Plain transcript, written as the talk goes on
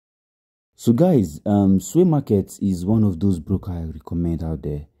So guys, Sway Markets is one of those broker I recommend out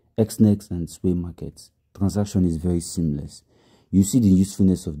there. Exness and Sway Markets. Transaction is very seamless. You see the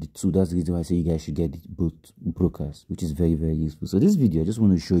usefulness of the two. That's the reason why I say you guys should get both brokers, which is very, very useful. So this video, I just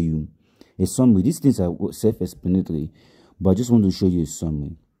want to show you a summary. These things are self-explanatory, but I just want to show you a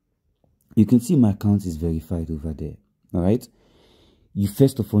summary. You can see my account is verified over there. All right. You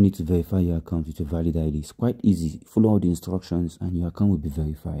first of all need to verify your account with your valid ID. It's quite easy. Follow all the instructions and your account will be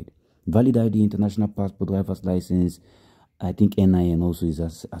verified. Valid ID, international passport, driver's license, I think NIN also is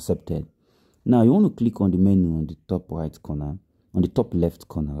accepted. Now you want to click on the menu on the top right corner, on the top left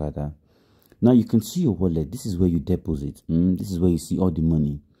corner rather. Now you can see your wallet. This is where you deposit. This is where you see all the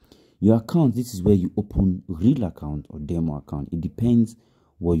money. Your account, this is where you open real account or demo account. It depends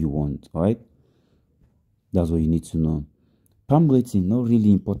what you want, all right? That's what you need to know. Palm rating, not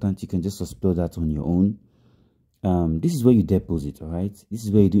really important. You can just explore that on your own. This is where you deposit, all right? This is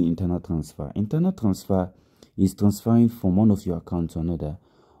where you do internal transfer. Internal transfer is transferring from one of your accounts to another,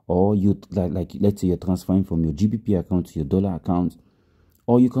 or you like let's say you're transferring from your GBP account to your dollar account,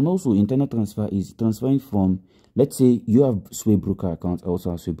 or you can also internal transfer is transferring from, let's say you have Sway broker account, I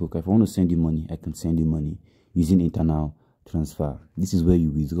also have Sway broker. If I want to send you money, I can send you money using internal transfer. This is where you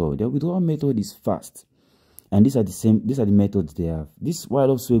withdraw. The withdrawal method is fast. And these are the methods they have. This why I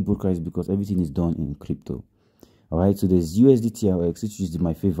love Sway broker is because everything is done in crypto. All right, so there's USDTRX, which is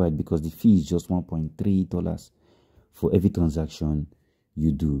my favorite because the fee is just $1.3 for every transaction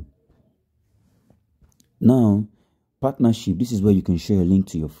you do. Now, partnership, this is where you can share a link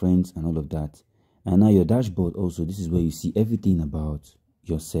to your friends and all of that. And now your dashboard also, this is where you see everything about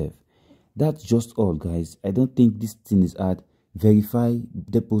yourself. That's just all, guys. I don't think this thing is hard. Verify,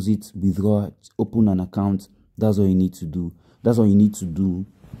 deposit, withdraw, open an account. That's all you need to do. That's all you need to do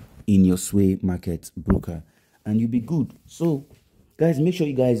in your Sway Market broker, and you'll be good. So guys, make sure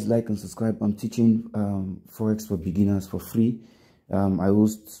you guys like and subscribe. I'm teaching forex for beginners for free. I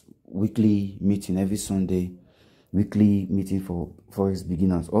host weekly meeting every Sunday, weekly meeting for forex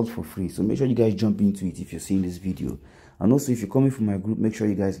beginners, all for free. So make sure you guys jump into it if you're seeing this video. And also, if you're coming from my group, make sure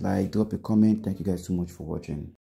you guys like, drop a comment. Thank you guys so much for watching.